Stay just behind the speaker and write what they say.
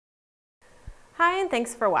Hi, and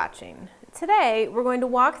thanks for watching. Today, we're going to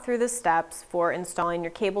walk through the steps for installing your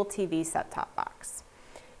cable TV set-top box.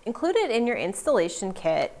 Included in your installation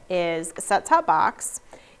kit is a set-top box,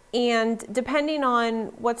 and depending on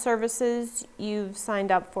what services you've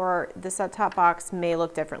signed up for, the set-top box may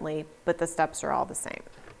look differently, but the steps are all the same.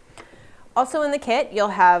 Also in the kit, you'll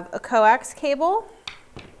have a coax cable,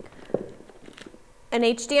 an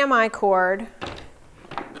HDMI cord,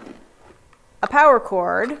 a power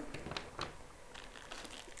cord,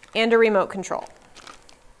 and a remote control.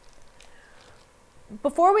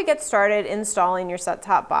 Before we get started installing your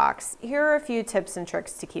set-top box, here are a few tips and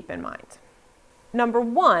tricks to keep in mind. Number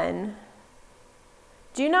one,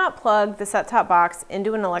 do not plug the set-top box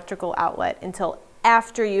into an electrical outlet until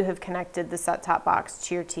after you have connected the set-top box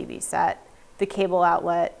to your TV set, the cable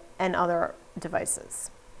outlet, and other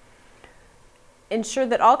devices. Ensure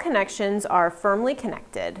that all connections are firmly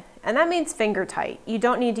connected, and that means finger tight. You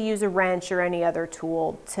don't need to use a wrench or any other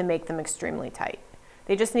tool to make them extremely tight.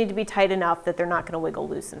 They just need to be tight enough that they're not going to wiggle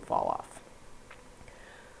loose and fall off.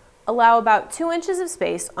 Allow about 2 inches of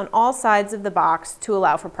space on all sides of the box to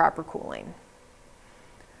allow for proper cooling.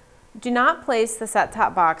 Do not place the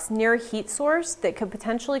set-top box near a heat source that could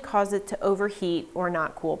potentially cause it to overheat or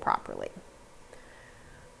not cool properly.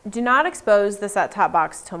 Do not expose the set-top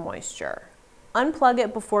box to moisture. Unplug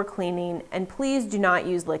it before cleaning, and please do not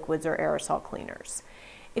use liquids or aerosol cleaners.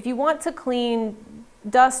 If you want to clean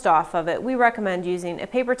dust off of it, we recommend using a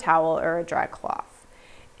paper towel or a dry cloth.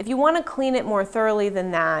 If you want to clean it more thoroughly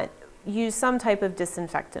than that, use some type of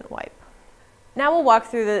disinfectant wipe. Now we'll walk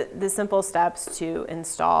through the simple steps to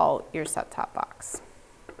install your set-top box.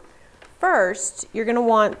 First, you're going to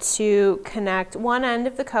want to connect one end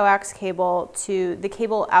of the coax cable to the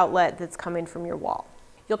cable outlet that's coming from your wall.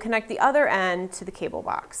 You'll connect the other end to the cable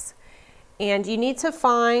box. And you need to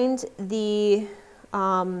find the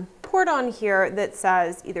port on here that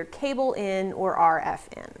says either cable in or RF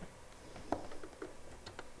in.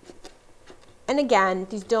 And again,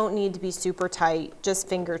 these don't need to be super tight, just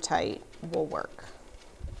finger tight will work.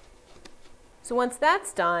 So once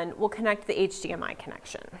that's done, we'll connect the HDMI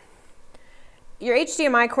connection. Your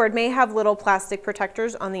HDMI cord may have little plastic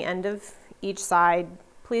protectors on the end of each side.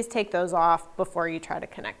 Please take those off before you try to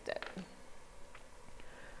connect it.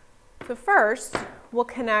 So first, we'll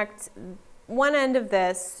connect one end of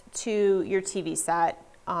this to your TV set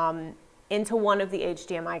into one of the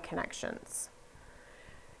HDMI connections.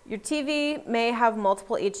 Your TV may have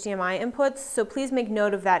multiple HDMI inputs, so please make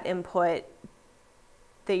note of that input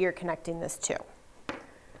that you're connecting this to.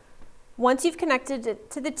 Once you've connected it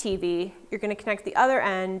to the TV, you're going to connect the other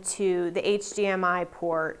end to the HDMI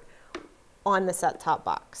port on the set-top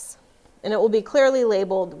box, and it will be clearly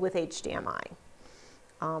labeled with HDMI.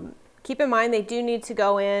 Keep in mind they do need to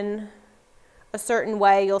go in a certain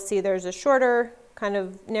way. You'll see there's a shorter, kind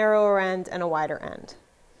of narrower end and a wider end.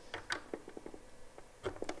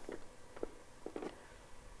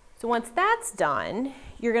 So once that's done,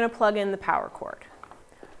 you're going to plug in the power cord.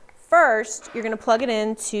 First, you're going to plug it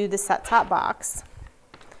into the set-top box.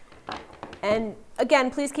 And again,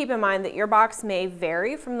 please keep in mind that your box may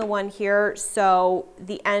vary from the one here, so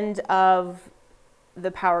the end of the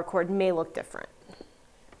power cord may look different.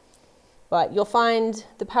 But you'll find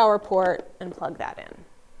the power port and plug that in.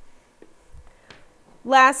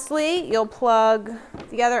 Lastly, you'll plug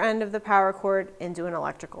the other end of the power cord into an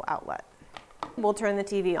electrical outlet. We'll turn the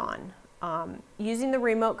TV on. Using the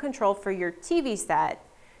remote control for your TV set,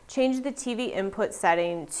 change the TV input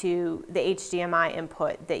setting to the HDMI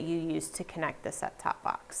input that you use to connect the set-top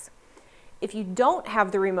box. If you don't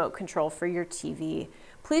have the remote control for your TV,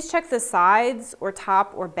 please check the sides or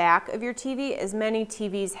top or back of your TV, as many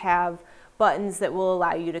TVs have buttons that will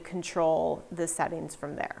allow you to control the settings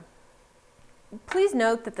from there. Please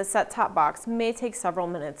note that the set-top box may take several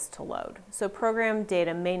minutes to load, so program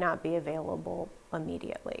data may not be available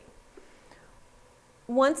immediately.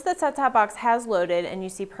 Once the set-top box has loaded and you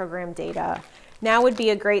see program data, now would be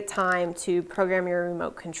a great time to program your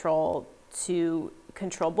remote control to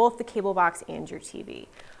control both the cable box and your TV.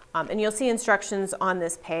 And you'll see instructions on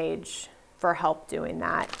this page for help doing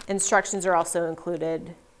that. Instructions are also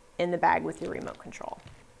included in the bag with your remote control.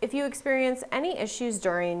 If you experience any issues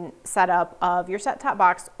during setup of your set-top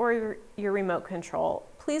box or your remote control,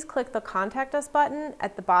 please click the Contact Us button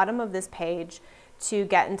at the bottom of this page to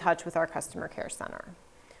get in touch with our customer care center.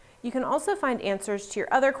 You can also find answers to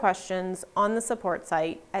your other questions on the support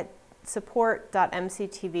site at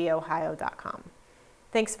support.mctvohio.com.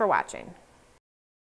 Thanks for watching.